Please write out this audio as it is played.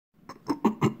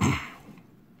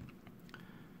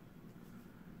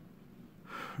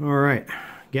All right,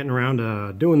 getting around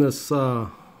to doing this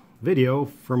video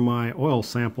from my oil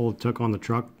sample I took on the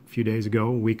truck a few days ago,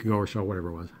 a week ago or so, whatever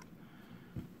it was.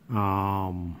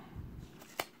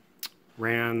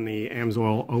 Ran the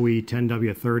AMSOIL OE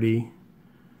 10W30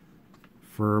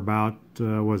 for about,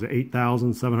 was it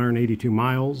 8,782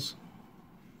 miles.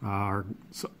 Our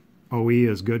OE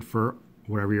is good for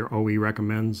whatever your OE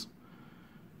recommends.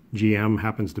 GM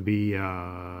happens to be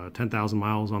 10,000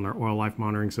 miles on their oil life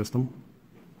monitoring system.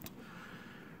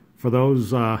 For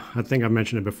those, I think I've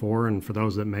mentioned it before, and for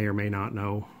those that may or may not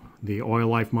know, the oil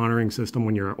life monitoring system,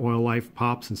 when your oil life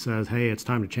pops and says, hey, it's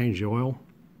time to change the oil,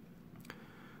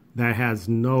 that has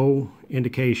no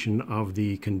indication of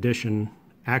the condition,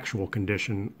 actual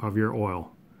condition of your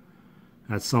oil.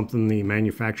 That's something the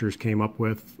manufacturers came up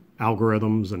with,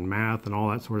 algorithms and math and all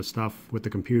that sort of stuff with the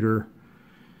computer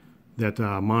that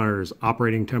monitors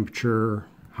operating temperature,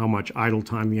 how much idle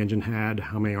time the engine had,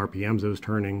 how many RPMs it was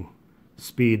turning,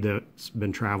 speed that's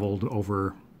been traveled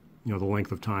over, the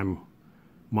length of time,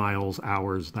 miles,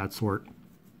 hours, that sort.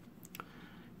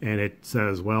 And it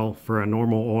says, well, for a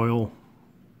normal oil,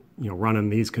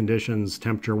 running these conditions,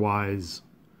 temperature-wise,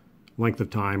 length of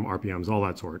time, RPMs, all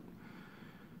that sort,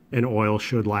 an oil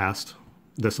should last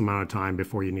this amount of time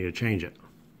before you need to change it.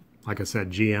 Like I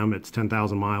said, GM, it's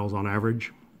 10,000 miles on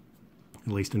average.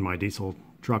 At least in my diesel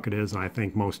truck it is, and I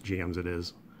think most GMs it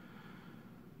is.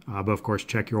 But of course,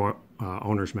 check your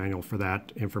owner's manual for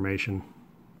that information.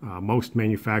 Most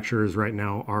manufacturers right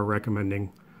now are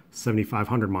recommending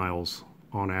 7,500 miles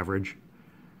on average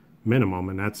minimum,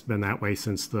 and that's been that way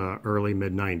since the early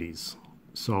mid-90s.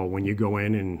 So when you go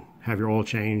in and have your oil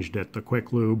changed at the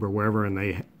Quick Lube or wherever, and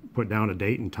they put down a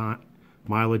date and time,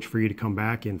 mileage for you to come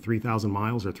back in 3,000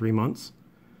 miles or 3 months,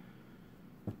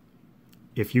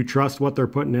 if you trust what they're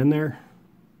putting in there,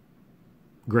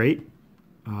 great.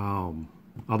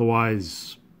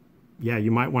 Otherwise, yeah,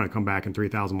 you might want to come back in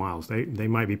 3,000 miles. They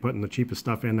might be putting the cheapest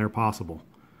stuff in there possible.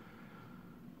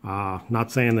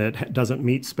 Not saying that it doesn't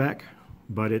meet spec,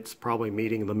 but it's probably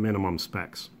meeting the minimum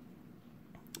specs.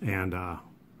 And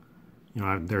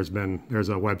there's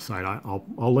a website,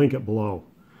 I'll link it below,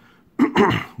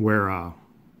 where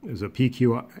there's a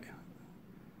PQI.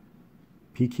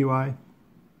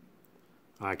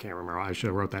 I can't remember. I should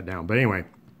have wrote that down. But anyway,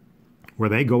 where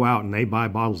they go out and they buy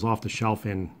bottles off the shelf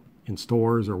in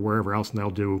stores or wherever else, and they'll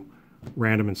do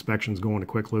random inspections going to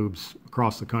Quick Lubes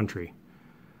across the country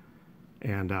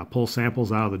and pull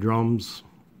samples out of the drums,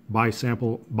 buy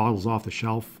sample bottles off the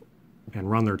shelf, and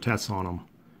run their tests on them.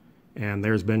 And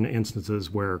there's been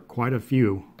instances where quite a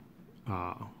few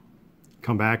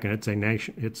come back, and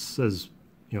it says,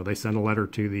 they send a letter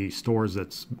to the stores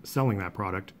that's selling that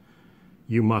product.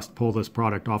 You must pull this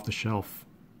product off the shelf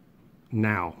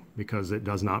now because it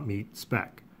does not meet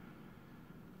spec.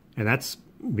 And that's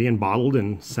being bottled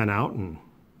and sent out, and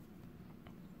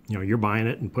you're buying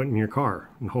it and putting it in your car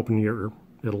and hoping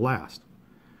it'll last.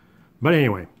 But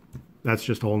anyway, that's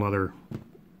just a whole nother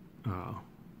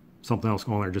something else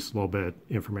going there, just a little bit of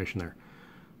information there.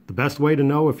 The best way to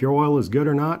know if your oil is good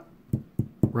or not,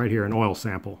 right here, an oil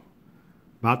sample.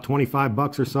 About 25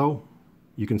 bucks or so,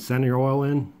 you can send your oil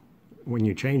in when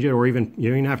you change it, or even you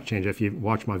don't even have to change it. If you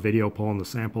watch my video pulling the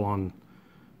sample on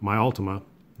my Altima,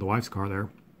 the wife's car there,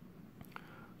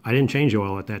 I didn't change the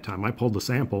oil at that time. I pulled the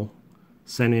sample,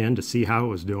 sent in to see how it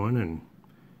was doing, and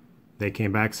they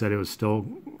came back, said it was still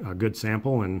a good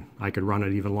sample and I could run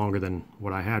it even longer than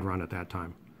what I had run at that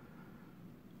time.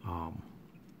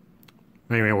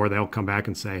 Anyway, or they'll come back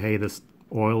and say, hey, this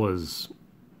oil is,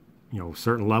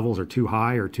 certain levels are too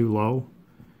high or too low.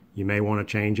 You may want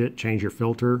to change it, change your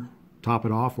filter, top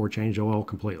it off, or change the oil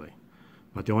completely.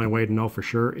 But the only way to know for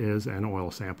sure is an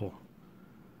oil sample.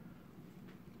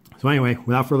 So anyway,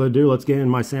 without further ado, let's get in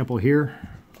my sample here,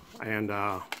 and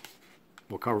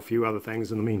we'll cover a few other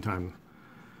things in the meantime.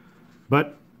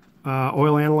 But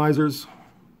oil analyzers,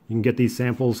 you can get these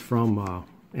samples from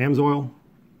AMSOIL,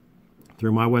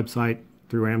 through my website,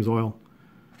 through AMSOIL.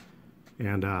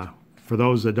 And for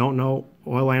those that don't know,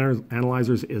 oil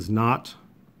analyzers is not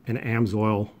an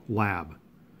AMSOIL lab.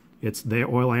 The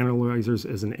oil analyzers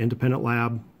is an independent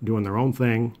lab doing their own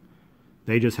thing.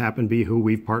 They just happen to be who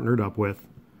we've partnered up with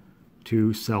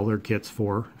to sell their kits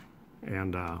for,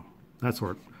 and that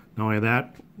sort. Not only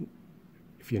that,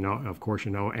 if of course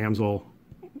AMSOIL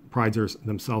prides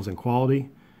themselves in quality.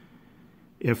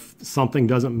 If something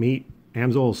doesn't meet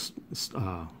AMSOIL's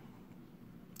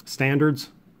standards,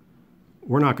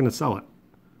 we're not going to sell it.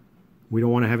 We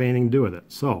don't want to have anything to do with it.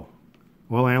 So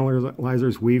oil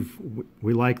analyzers, we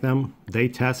like them. They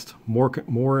test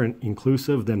more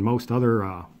inclusive than most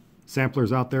other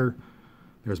samplers out there.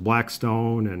 There's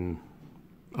Blackstone and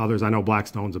others. I know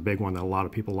Blackstone's a big one that a lot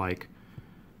of people like.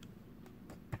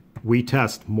 We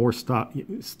test more stuff,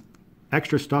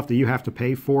 extra stuff that you have to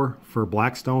pay for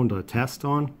Blackstone to test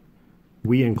on.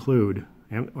 We include,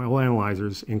 and Oil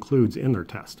Analyzers includes in their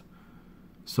test.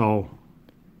 So,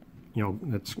 you know,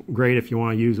 it's great if you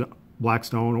want to use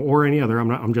Blackstone or any other.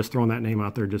 I'm just throwing that name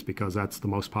out there just because that's the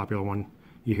most popular one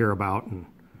you hear about, and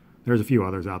there's a few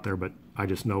others out there, but I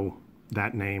just know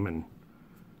that name, and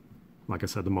like I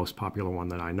said, the most popular one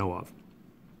that I know of.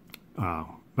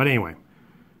 But anyway,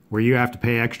 where you have to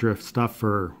pay extra stuff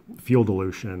for fuel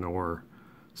dilution or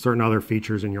certain other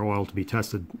features in your oil to be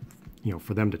tested, you know,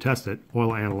 for them to test it,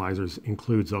 Oil Analyzers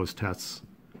includes those tests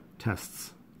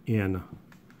in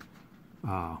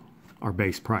our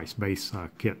base price, base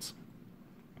kits.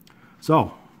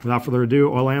 So, without further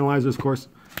ado, Oil Analyzers, of course,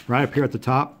 right up here at the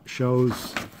top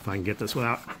shows, if I can get this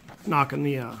without knocking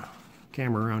the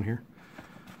camera around here.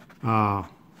 My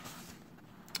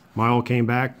oil came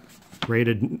back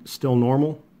rated still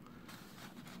normal.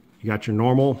 You got your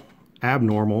normal,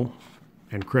 abnormal,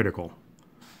 and critical.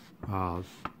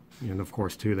 And of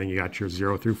course, too, then you got your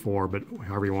 0 through 4, but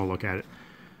however you want to look at it.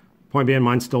 Point being,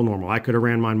 mine's still normal. I could have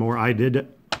ran mine more. I did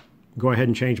go ahead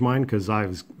and change mine because I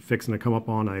was fixing to come up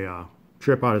on a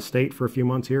trip out of state for a few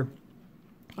months here.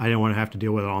 I didn't want to have to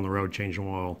deal with it on the road, changing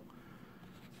oil,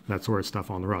 that sort of stuff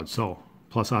on the road. So,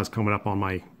 plus I was coming up on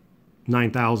my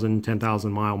 9,000,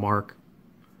 10,000 mile mark.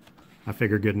 I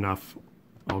figured good enough.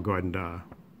 I'll go ahead and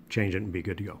change it and be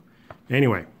good to go.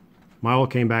 Anyway, my oil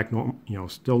came back,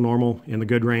 still normal, in the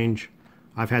good range.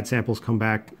 I've had samples come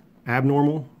back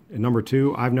abnormal. And number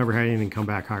 2, I've never had anything come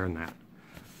back higher than that.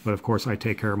 But of course, I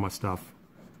take care of my stuff,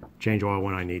 change oil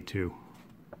when I need to,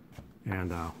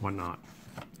 and whatnot.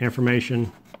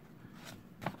 Information,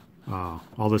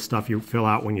 all this stuff you fill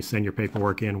out when you send your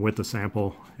paperwork in with the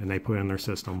sample, and they put it in their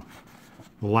system.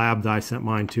 The lab that I sent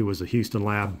mine to was a Houston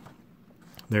lab.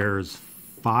 There's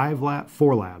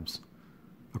 4 labs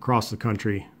across the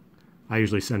country. I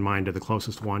usually send mine to the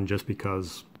closest one just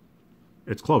because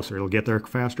it's closer. It'll get there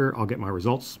faster. I'll get my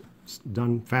results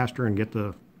done faster and get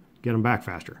them back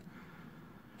faster.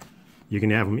 You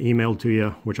can have them emailed to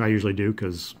you, which I usually do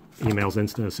because email's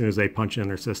instant. As soon as they punch in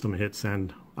their system and hit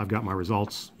send, I've got my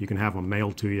results. You can have them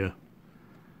mailed to you.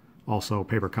 Also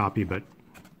paper copy, but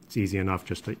it's easy enough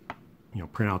just to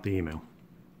print out the email.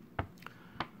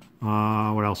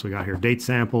 What else we got here? Date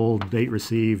sample, date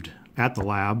received at the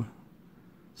lab.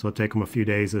 So it'll take them a few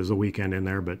days. There's a weekend in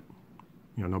there, but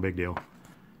no big deal.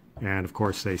 And of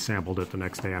course, they sampled it the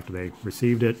next day after they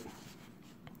received it.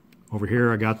 Over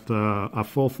here, I got a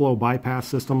full flow bypass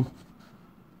system,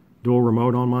 dual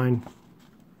remote on mine,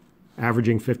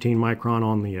 averaging 15 micron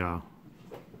on the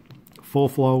full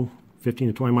flow, 15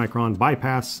 to 20 micron.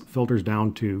 Bypass filters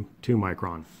down to 2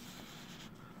 micron.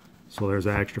 So there's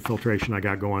that extra filtration I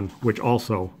got going, which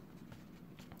also,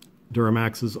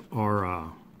 Duramaxes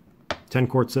are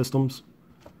 10-quart systems.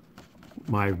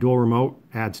 My dual remote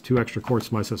adds 2 extra quarts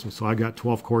to my system, so I got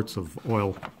 12 quarts of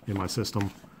oil in my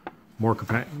system. More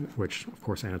which of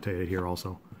course annotated here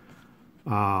also.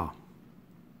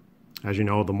 As you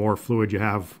know, the more fluid you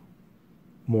have,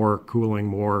 more cooling,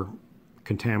 more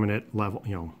contaminant level,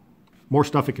 more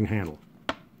stuff it can handle.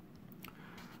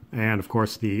 And of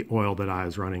course, the oil that I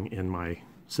was running in my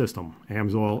system.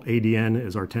 AMSOIL ADN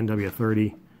is our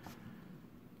 10W30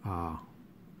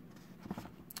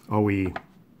 OE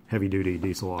heavy-duty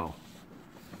diesel oil.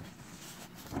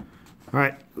 All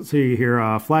right, let's see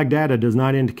here. Flag data does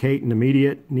not indicate an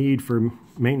immediate need for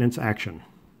maintenance action.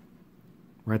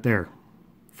 Right there.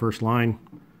 First line.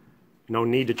 No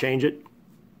need to change it.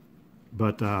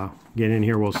 But get in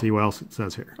here, we'll see what else it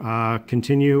says here.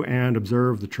 Continue and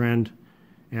observe the trend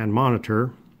and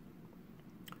monitor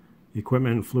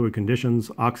equipment and fluid conditions.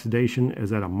 Oxidation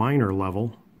is at a minor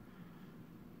level,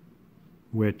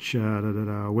 which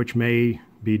may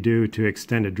be due to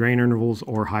extended drain intervals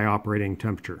or high operating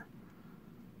temperature.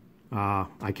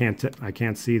 I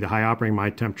can't see the high operating. My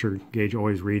temperature gauge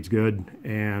always reads good,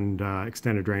 and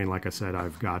extended drain, like I said, I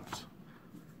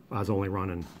was only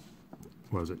running,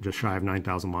 what was it, just shy of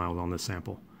 9,000 miles on this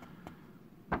sample.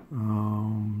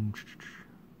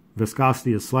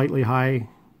 Viscosity is slightly high.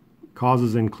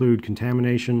 Causes include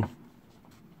contamination,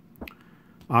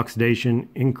 oxidation,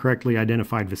 incorrectly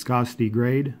identified viscosity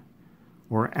grade,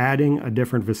 or adding a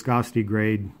different viscosity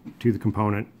grade to the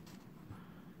component.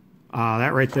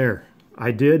 That right there.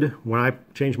 I did, when I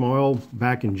changed my oil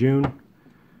back in June,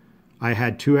 I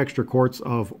had 2 extra quarts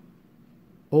of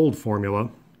old formula,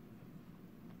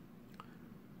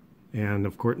 and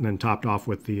of course, and then topped off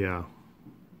with the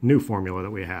new formula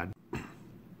that we had.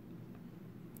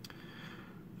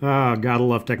 Gotta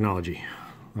love technology.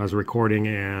 I was recording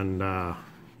and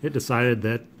it decided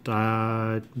that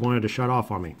it wanted to shut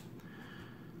off on me.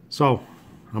 So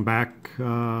I'm back.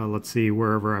 Let's see,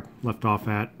 wherever I left off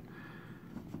at.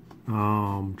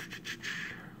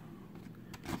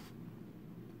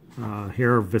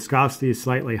 Here, viscosity is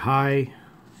slightly high.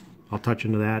 I'll touch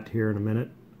into that here in a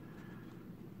minute.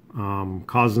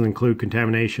 Causes include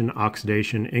contamination,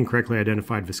 oxidation, incorrectly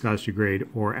identified viscosity grade,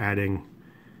 or adding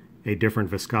a different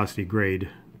viscosity grade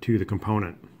to the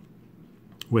component.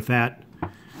 With that,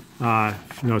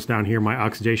 if you notice down here, my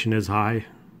oxidation is high.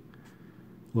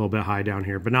 A little bit high down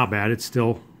here, but not bad. It's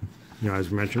still,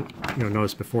 as mentioned,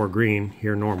 notice before green,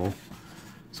 here normal.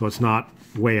 So it's not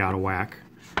way out of whack.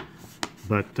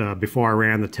 But before I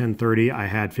ran the 1030, I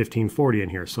had 1540 in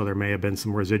here, so there may have been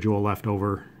some residual left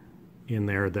over in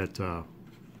there that,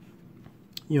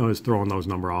 is throwing those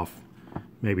number off,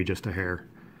 maybe just a hair.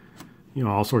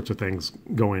 All sorts of things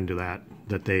go into that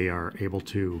they are able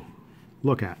to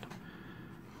look at.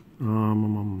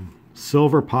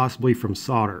 Silver, possibly from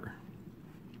solder.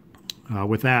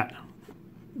 With that,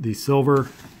 the silver,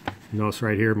 notice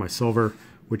right here, my silver,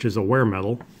 which is a wear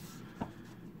metal,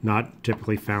 not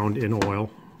typically found in oil,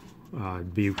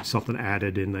 be something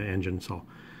added in the engine. So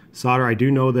solder, I do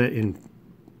know that in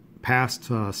past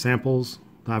samples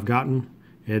that I've gotten,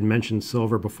 it had mentioned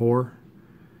silver before,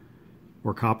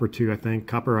 or copper too, I think.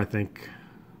 Copper, I think,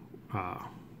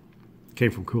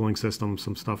 came from cooling systems,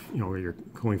 some stuff, your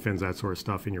cooling fins, that sort of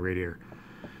stuff in your radiator.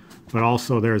 But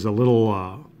also there's a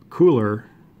little cooler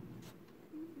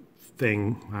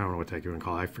thing, I don't know what the heck you want to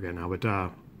call it, I forget now,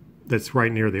 but that's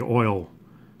right near the oil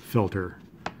filter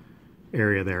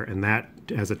area there, and that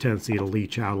has a tendency to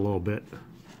leach out a little bit.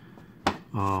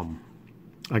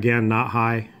 Again, not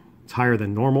high. It's higher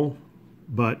than normal,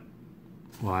 but,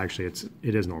 well, actually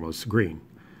it is normal. It's green,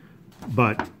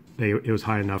 but it was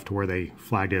high enough to where they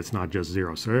flagged it. It's not just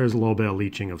zero. So there's a little bit of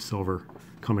leaching of silver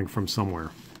coming from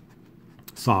somewhere,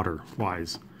 solder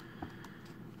wise.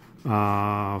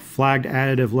 Flagged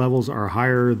additive levels are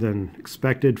higher than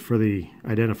expected for the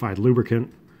identified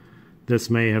lubricant. This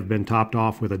may have been topped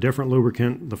off with a different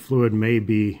lubricant. The fluid may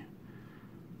be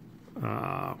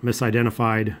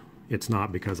misidentified. It's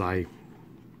not, because I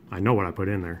know what I put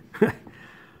in there.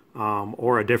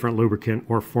 Or a different lubricant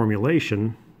or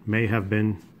formulation may have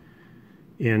been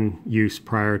in use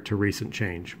prior to recent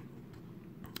change.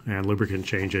 And lubricant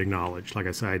change acknowledged. Like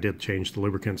I said, I did change the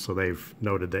lubricant, so they've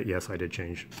noted that yes, I did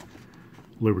change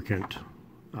lubricant.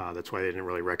 That's why they didn't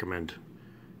really recommend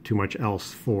too much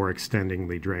else for extending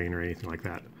the drain or anything like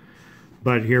that.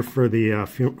 But here for the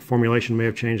formulation may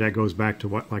have changed. That goes back to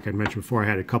what, like I mentioned before, I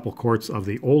had a couple quarts of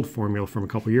the old formula from a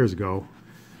couple years ago.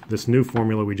 This new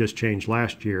formula we just changed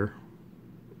last year,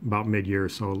 about mid-year,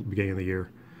 so beginning of the year,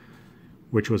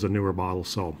 which was a newer bottle.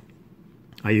 So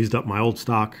I used up my old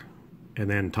stock and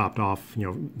then topped off,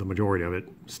 the majority of it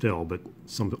still, but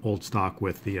some old stock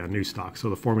with the new stock. So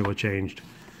the formula changed.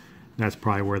 That's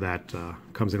probably where that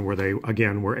comes in, where they,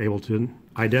 again, were able to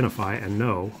identify and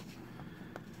know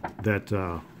that,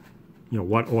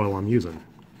 what oil I'm using.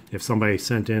 If somebody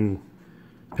sent in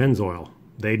Pennzoil,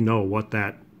 they'd know what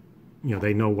that,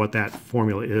 they know what that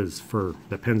formula is for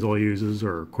that Pennzoil uses,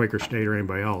 or Quaker State, or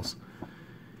anybody else,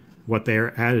 what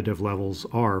their additive levels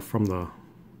are from the,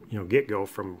 get-go,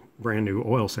 from brand new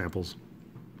oil samples,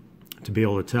 to be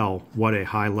able to tell what a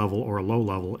high level or a low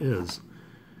level is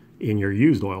in your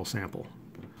used oil sample.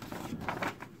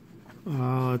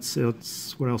 Let's see,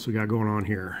 what else we got going on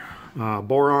here.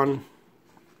 Boron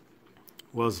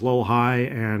was low, high,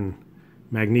 and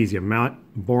magnesium.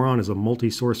 Boron is a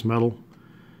multi-source metal.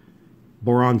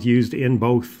 Boron's used in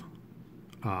both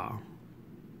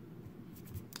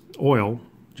oil,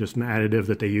 just an additive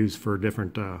that they use for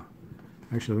different,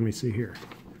 actually, let me see here.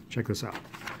 Check this out.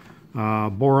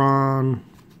 Boron,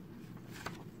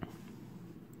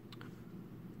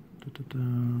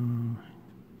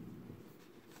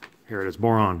 here it is,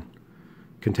 boron.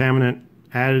 Contaminant,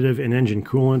 additive in engine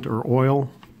coolant or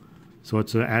oil. So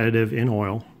it's an additive in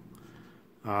oil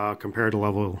compared to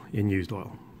level in used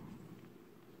oil.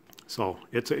 So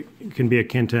it can be a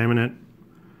contaminant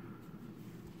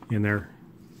in there.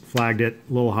 Flagged it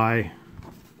a little high,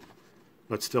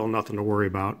 but still nothing to worry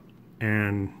about.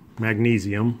 And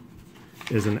magnesium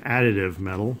is an additive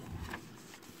metal.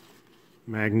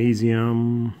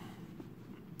 Magnesium,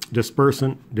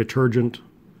 dispersant, detergent,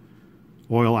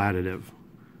 oil additive,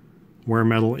 wear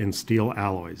metal in steel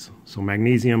alloys. So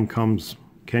magnesium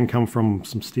can come from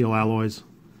some steel alloys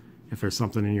if there's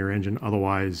something in your engine.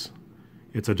 Otherwise,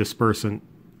 it's a dispersant,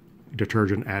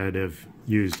 detergent additive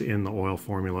used in the oil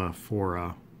formula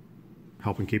for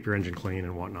helping keep your engine clean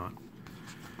and whatnot.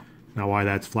 Now why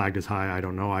that's flagged as high, I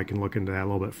don't know. I can look into that a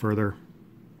little bit further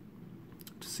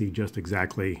to see just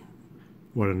exactly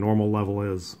what a normal level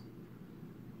is.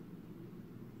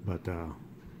 But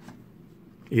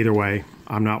either way,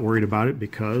 I'm not worried about it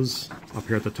because up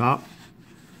here at the top,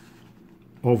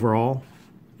 overall,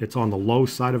 it's on the low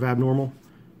side of abnormal,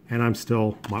 and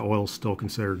my oil's still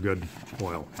considered good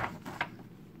oil.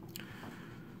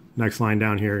 Next line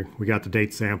down here, we got the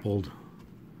date sampled,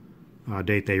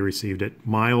 date they received it.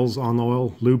 Miles on the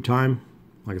oil, lube time,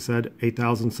 like I said,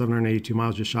 8,782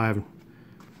 miles, just shy of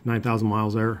 9,000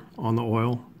 miles there on the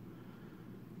oil.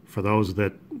 For those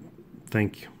that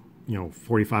think,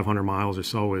 4,500 miles or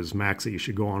so is max that you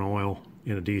should go on oil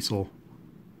in a diesel,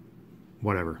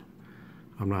 whatever.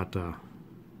 I'm not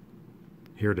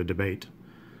here to debate,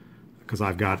 because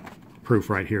I've got proof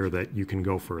right here that you can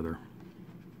go further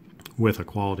with a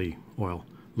quality oil.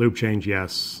 Lube change,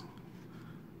 yes.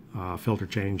 Filter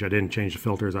change, I didn't change the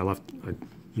filters. I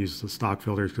used the stock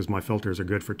filters because my filters are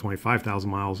good for 25,000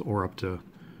 miles or up to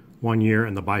 1 year,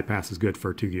 and the bypass is good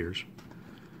for 2 years.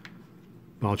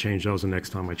 But I'll change those the next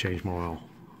time I change my oil.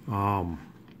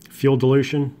 Fuel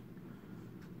dilution,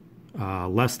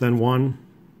 less than 1.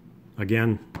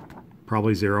 Again,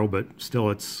 probably 0, but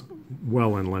still it's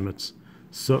well in limits.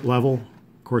 Soot level,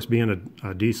 of course, being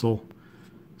a diesel,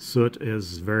 soot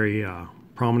is very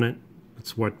prominent.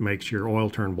 It's what makes your oil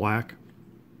turn black,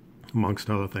 amongst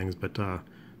other things. But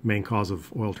main cause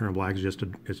of oil turn black is just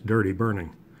it's dirty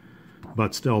burning.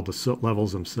 But still, the soot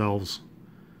levels themselves,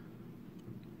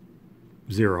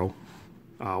 0.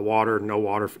 Water, no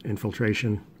water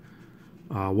infiltration.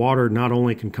 Water not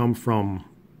only can come from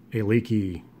a leak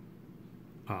in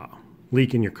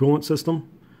your coolant system,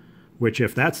 which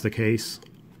if that's the case,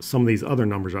 some of these other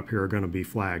numbers up here are going to be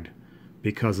flagged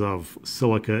because of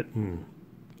silicate and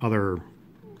other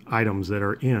items that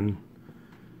are in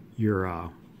your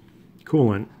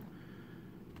coolant.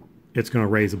 It's going to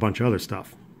raise a bunch of other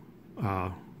stuff.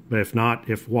 But if not,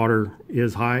 if water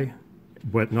is high,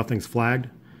 but nothing's flagged,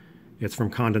 it's from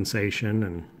condensation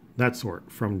and that sort,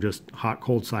 from just hot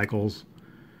cold cycles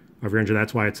of your engine.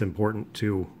 That's why it's important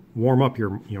to warm up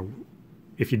your,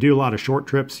 if you do a lot of short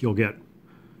trips,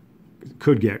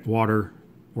 could get water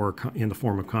or in the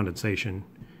form of condensation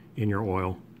in your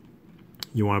oil.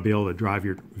 You want to be able to drive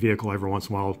your vehicle every once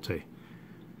in a while to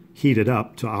heat it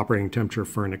up to operating temperature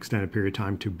for an extended period of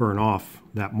time to burn off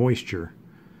that moisture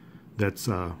that's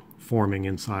forming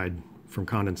inside from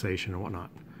condensation and whatnot.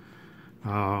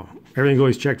 Everything's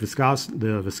always checked.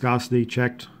 The viscosity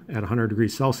checked at 100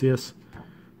 degrees Celsius.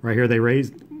 Right here they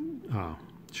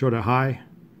showed it high,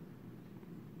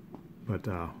 but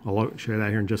I'll show you that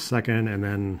here in just a second. And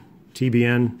then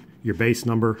TBN, your base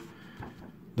number,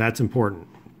 that's important.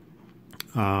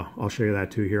 I'll show you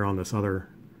that too here on this other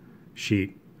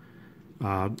sheet.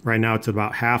 Right now it's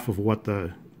about half of what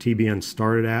the TBN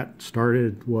started at.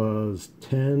 Started was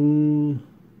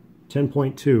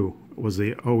 10.2 was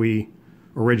the OE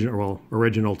original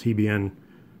TBN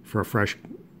for a fresh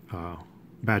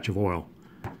batch of oil.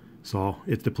 So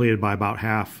it's depleted by about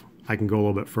half. I can go a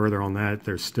little bit further on that.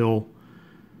 There's still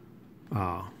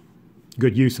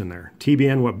good use in there.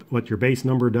 TBN, what your base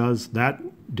number does, that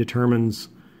determines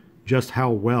just how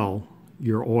well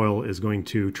your oil is going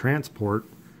to transport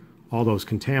all those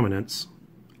contaminants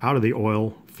out of the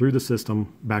oil through the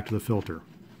system back to the filter.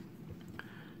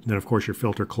 And then of course your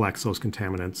filter collects those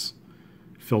contaminants,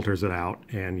 filters it out,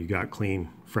 and you got clean,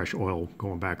 fresh oil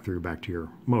going back to your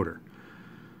motor.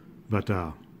 But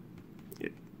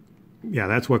yeah,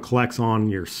 that's what collects on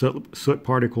your soot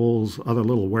particles, other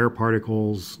little wear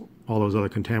particles, all those other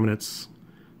contaminants.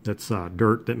 That's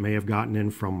dirt that may have got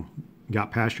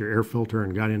past your air filter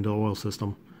and got into the oil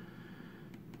system.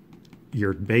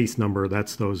 Your base number,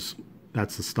 that's the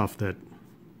stuff that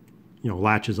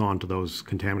latches onto those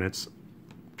contaminants,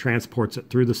 transports it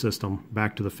through the system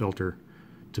back to the filter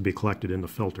to be collected in the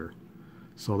filter.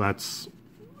 So that's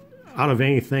out of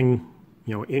anything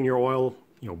in your oil,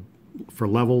 for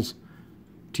levels,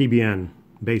 TBN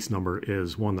base number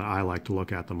is one that I like to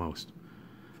look at the most.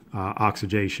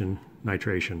 Oxidation,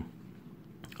 nitration.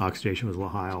 Oxidation was a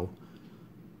little high.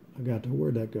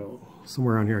 Where'd that go?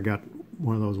 Somewhere around here I got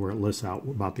one of those where it lists out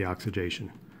about the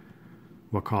oxidation,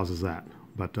 what causes that.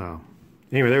 But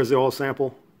anyway, there's the oil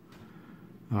sample.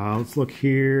 Let's look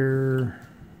here.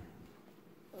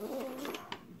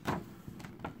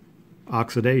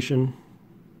 Oxidation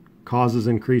causes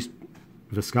increased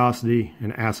viscosity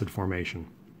and acid formation.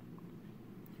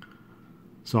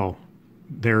 So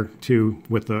there too,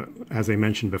 as I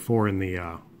mentioned before in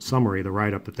the summary, the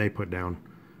write-up that they put down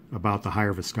about the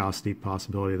higher viscosity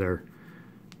possibility there.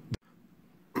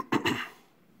 All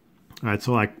right,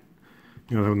 so like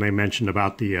You know, when they mentioned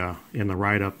about the, in the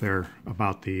write-up there,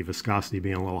 about the viscosity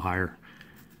being a little higher.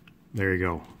 There you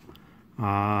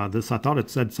go. This, I thought it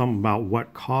said something about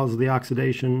what caused the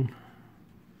oxidation.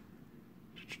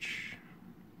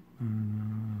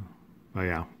 But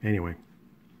yeah, anyway.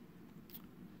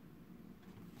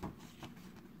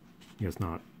 Guess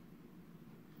not.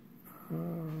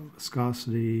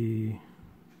 Viscosity.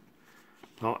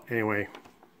 Oh, anyway.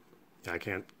 I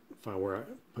can't find where I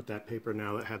put that paper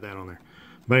now that had that on there.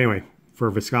 But anyway, for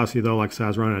viscosity though, like I said, I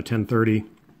was running a 1030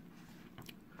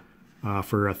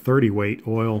 for a 30 weight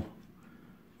oil,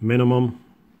 minimum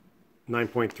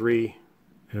 9.3,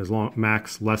 and as long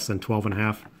max less than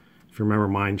 12.5. If you remember,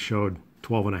 mine showed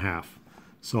 12.5.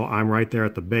 So I'm right there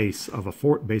at the base of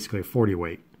a basically a 40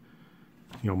 weight.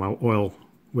 You know, my oil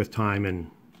with time and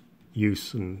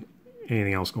use and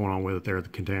anything else going on with it there, the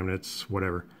contaminants,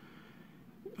 whatever,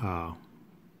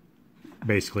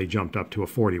 basically jumped up to a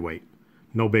 40 weight.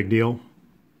 No big deal.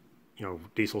 You know,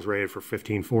 diesel's rated for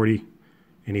 1540,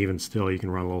 and even still you can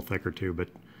run a little thicker too. But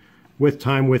with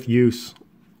time, with use,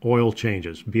 oil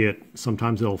changes. Be it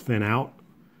sometimes it'll thin out,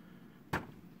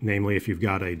 namely if you've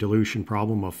got a dilution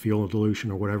problem of fuel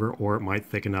dilution or whatever, or it might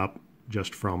thicken up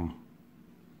just from,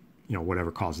 you know,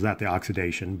 whatever causes that, the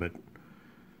oxidation, but,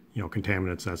 you know,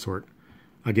 contaminants, that sort.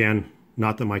 Again,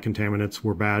 not that my contaminants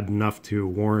were bad enough to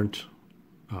warrant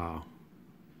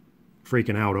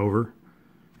freaking out over.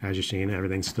 As you've seen,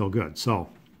 everything's still good. So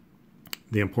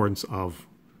the importance of,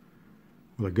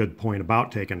 well, a good point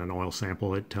about taking an oil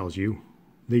sample, it tells you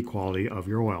the quality of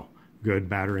your oil, good,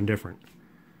 bad, or indifferent.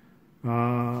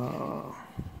 Anyway,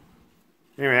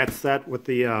 that's that with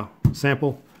the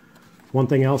sample. One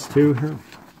thing else too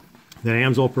that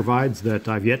AMSOIL provides that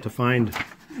I've yet to find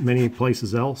many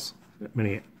places else,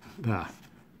 many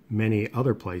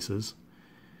other places,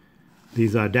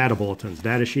 these data bulletins,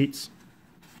 data sheets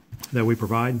that we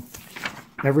provide.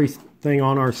 Everything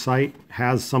on our site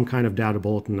has some kind of data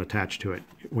bulletin attached to it.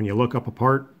 When you look up a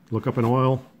part, look up an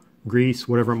oil, grease,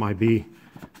 whatever it might be,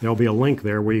 there'll be a link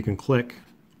there where you can click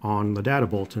on the data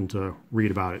bulletin to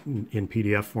read about it in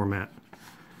PDF format.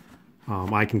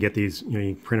 I can get these, you know,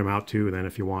 you can print them out too then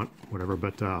if you want, whatever,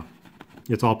 but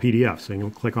it's all PDF, so you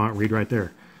can click on it and read right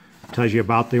there. It tells you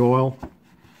about the oil,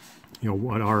 you know,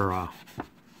 what our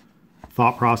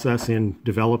thought process in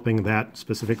developing that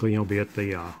specifically, you know, be it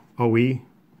the OE.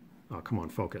 Oh, come on,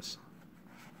 focus.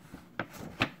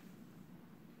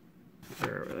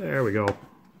 There we go.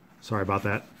 Sorry about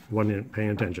that. Wasn't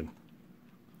paying attention.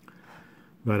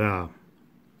 But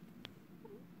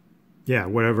yeah,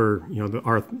 whatever, you know,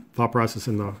 our thought process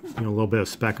in the, you know, a little bit of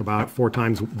spec about it, 4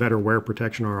 times better wear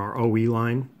protection on our OE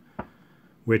line,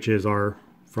 which is our,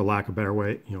 for lack of a better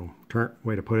way, you know,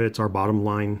 way to put it, it's our bottom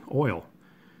line oil.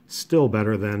 Still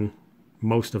better than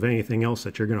most of anything else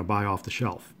that you're going to buy off the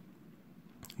shelf.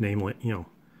 Namely, you know,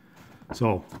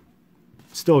 so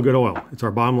still a good oil. It's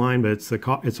our bottom line, but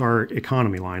it's our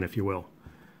economy line, if you will.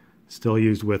 Still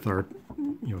used with our,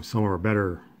 you know, some of our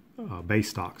better base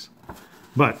stocks.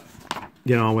 But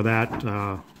get on with that.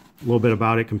 A little bit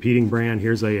about it. Competing brand.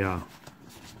 Here's a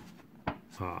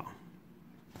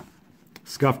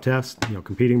scuff test. You know,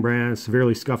 competing brand,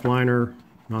 severely scuffed liner,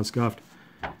 non-scuffed.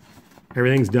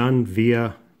 Everything's done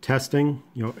via testing.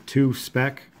 You know, to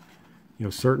spec. You know,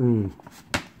 certain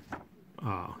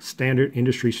standard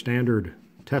industry standard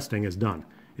testing is done.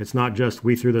 It's not just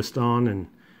we threw this on and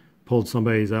pulled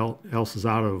somebody else's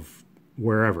out of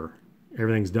wherever.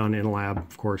 Everything's done in a lab,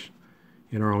 of course,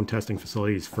 in our own testing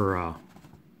facilities for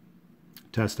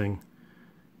testing,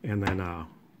 and then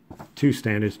 2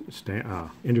 standards,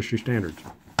 industry standards.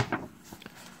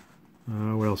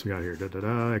 What else we got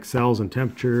here? Excels in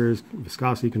temperatures,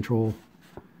 viscosity control,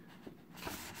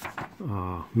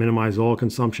 minimize oil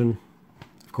consumption.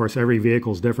 Of course, every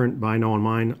vehicle is different, but I know on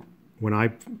mine, when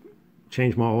I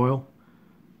change my oil,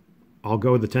 I'll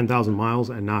go the 10,000 miles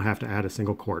and not have to add a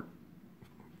single quart.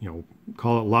 You know,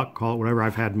 call it luck, call it whatever.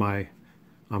 I've had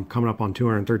I'm coming up on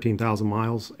 213,000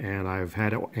 miles, and I've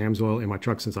had AMSOIL in my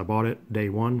truck since I bought it, day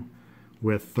one,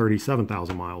 with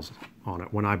 37,000 miles on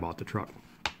it when I bought the truck.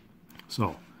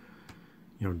 So,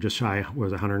 you know, just shy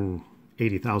was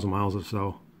 180,000 miles or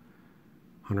so,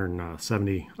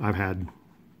 170. I've had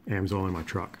AMSOIL in my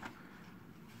truck.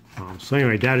 So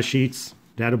anyway, data sheets,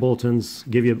 data bulletins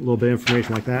give you a little bit of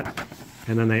information like that,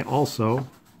 and then they also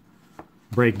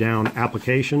break down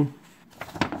application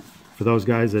for those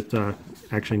guys that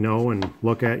actually know and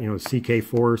look at, you know,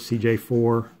 CK4,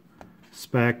 CJ4,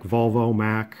 spec, Volvo,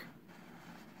 Mac.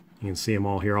 You can see them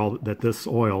all here, all that this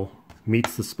oil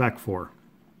meets the spec for.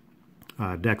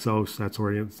 Dexos, that's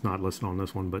where it's not listed on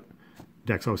this one, but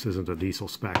Dexos isn't a diesel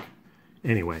spec.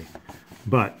 anyway.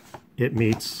 But it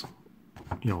meets,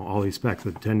 all these specs.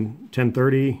 The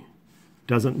 1030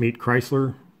 doesn't meet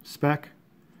Chrysler spec,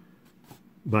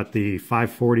 but the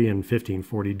 540 and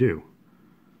 1540 do.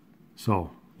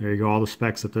 So there you go, all the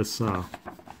specs that this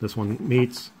one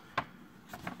meets.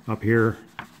 Up here,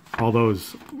 all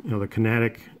those, the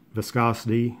kinetic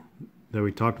viscosity that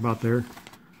we talked about there.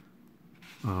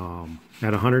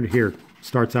 At 100 here,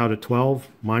 starts out at 12.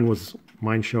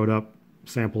 Mine showed up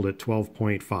sampled at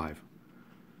 12.5.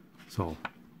 So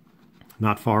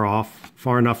not far off,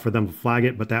 far enough for them to flag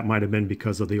it, but that might have been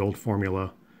because of the old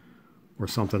formula or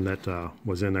something that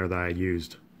was in there that I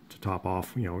used to top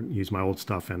off, use my old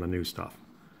stuff and the new stuff.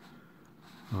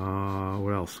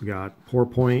 What else? We got pour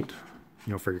point,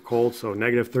 for your cold. So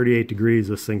negative 38 degrees,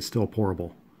 this thing's still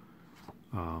pourable.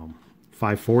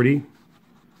 540,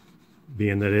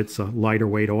 being that it's a lighter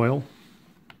weight oil,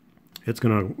 it's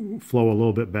going to flow a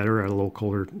little bit better at a little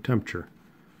colder temperature.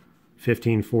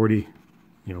 1540,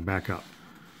 back up.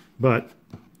 But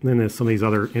then there's some of these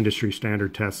other industry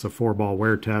standard tests, a 4-ball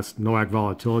wear test, NOAC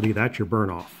volatility, that's your burn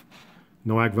off.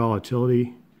 NOAC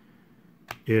volatility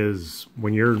is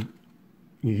when you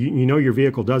know your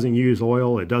vehicle doesn't use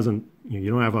oil, it doesn't,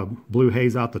 you don't have a blue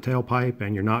haze out the tailpipe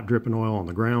and you're not dripping oil on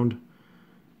the ground.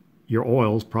 Your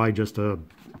oil's probably just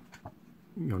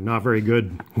not very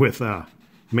good with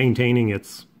maintaining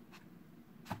its,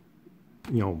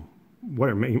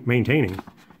 maintaining,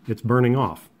 it's burning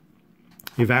off,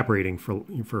 evaporating for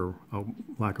a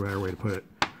lack of a better way to put it.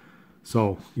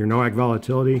 So your NOAC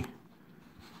volatility,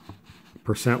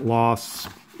 percent loss,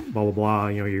 blah, blah, blah,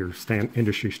 your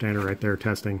industry standard right there,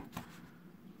 testing.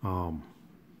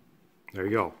 There you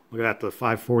go. Look at that, the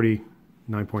 540,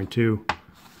 9.2, a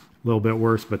little bit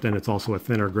worse, but then it's also a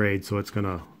thinner grade, so it's going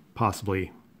to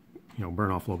possibly,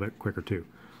 burn off a little bit quicker too.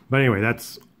 But anyway,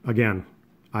 that's, again,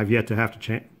 I've yet to have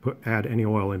to add any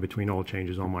oil in between oil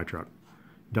changes on my truck.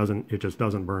 It just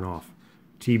doesn't burn off.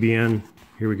 TBN,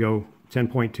 here we go,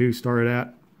 10.2 started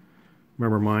at.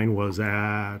 Remember mine was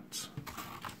at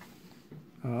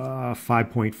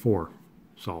 5.4,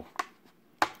 so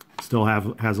still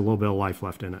has a little bit of life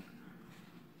left in it.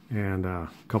 And a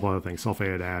couple other things,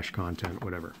 sulfated ash content,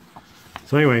 whatever.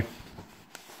 So anyway,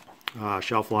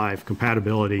 shelf life,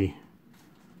 compatibility,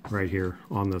 right here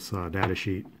on this data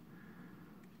sheet.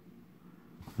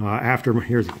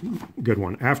 Here's a good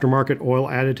one. Aftermarket oil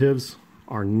additives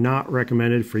are not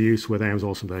recommended for use with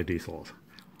Amsoil synthetic diesel oils.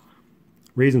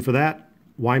 Reason for that,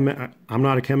 I'm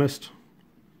not a chemist.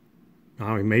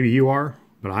 Maybe you are,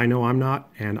 but I know I'm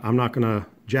not, and I'm not going to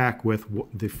jack with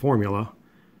the formula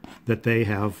that they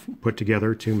have put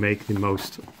together to make the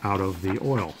most out of the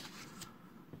oil.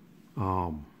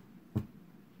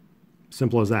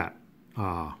 Simple as that.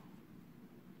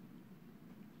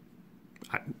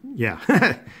 Yeah,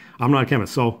 I'm not a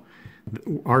chemist, so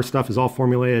our stuff is all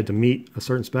formulated to meet a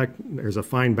certain spec. There's a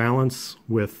fine balance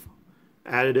with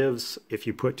additives. If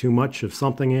you put too much of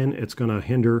something in, it's going to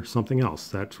hinder something else.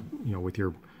 That's, with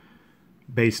your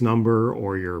base number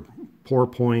or your pour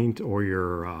point or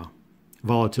your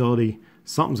volatility,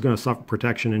 something's going to suffer.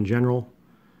 Protection in general,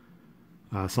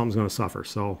 something's going to suffer.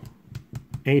 So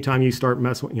anytime you start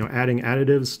messing, adding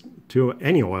additives to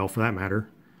any oil for that matter,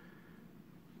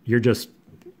 you're just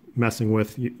messing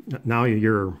with, now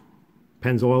your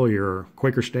Pennzoil, your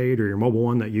Quaker State, or your Mobile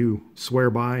One that you swear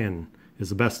by and is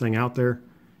the best thing out there.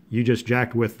 You just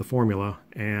jacked with the formula,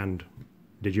 and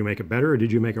did you make it better or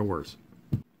did you make it worse?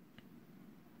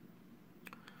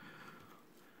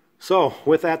 So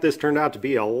with that, this turned out to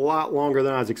be a lot longer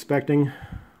than I was expecting.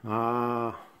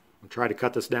 I'll try to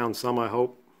cut this down some, I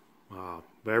hope.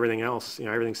 But everything else,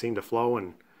 everything seemed to flow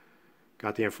and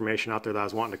got the information out there that I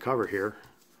was wanting to cover here.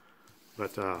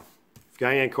 But if you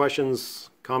got any questions,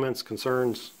 comments,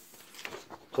 concerns,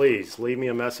 please leave me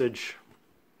a message.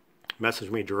 Message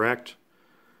me direct.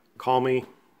 Call me.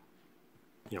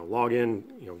 Log in.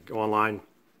 Go online.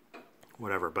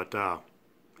 Whatever. But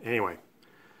anyway,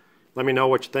 let me know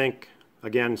what you think.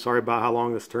 Again, sorry about how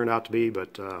long this turned out to be,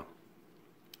 but a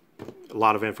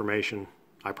lot of information.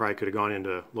 I probably could have gone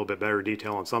into a little bit better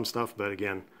detail on some stuff, but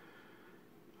again,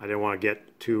 I didn't want to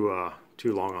get too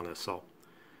long on this. So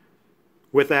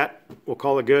with that, we'll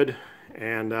call it good,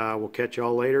 and we'll catch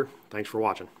y'all later. Thanks for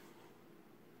watching.